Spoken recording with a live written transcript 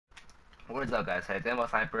What is up, guys? Hey, it's Ambo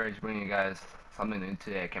Sniper. Just bringing you guys something new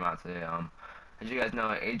today. It came out today. As you guys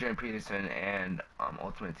know, Adrian Peterson and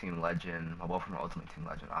Ultimate Team Legend, well, both from Ultimate Team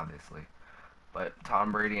Legend, obviously. But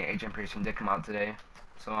Tom Brady and Adrian Peterson did come out today.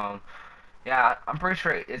 So, yeah, I'm pretty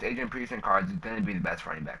sure it's Adrian Peterson cards is going to be the best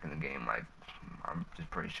running back in the game. Like, I'm just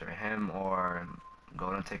pretty sure him or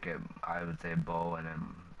Golden Ticket, I would say Bo, and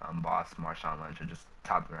then Boss, Marshawn Lynch are just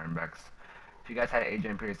top running backs. If you guys had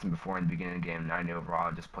Adrian Peterson before in the beginning of the game, 90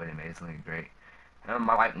 overall, just played amazingly great. And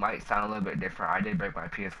my mic might sound a little bit different. I did break my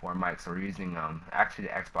PS4 mic, so we're using actually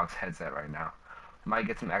the Xbox headset right now. We might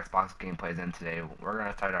get some Xbox gameplays in today. We're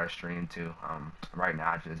gonna start our stream too right now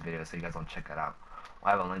after this video, so you guys want to check that out.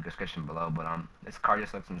 I'll have a link in the description below. But this card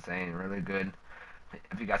just looks insane, really good.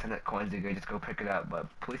 If you guys have coins to good, just go pick it up. But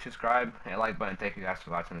please subscribe and like button. Thank you guys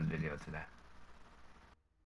for watching this video today.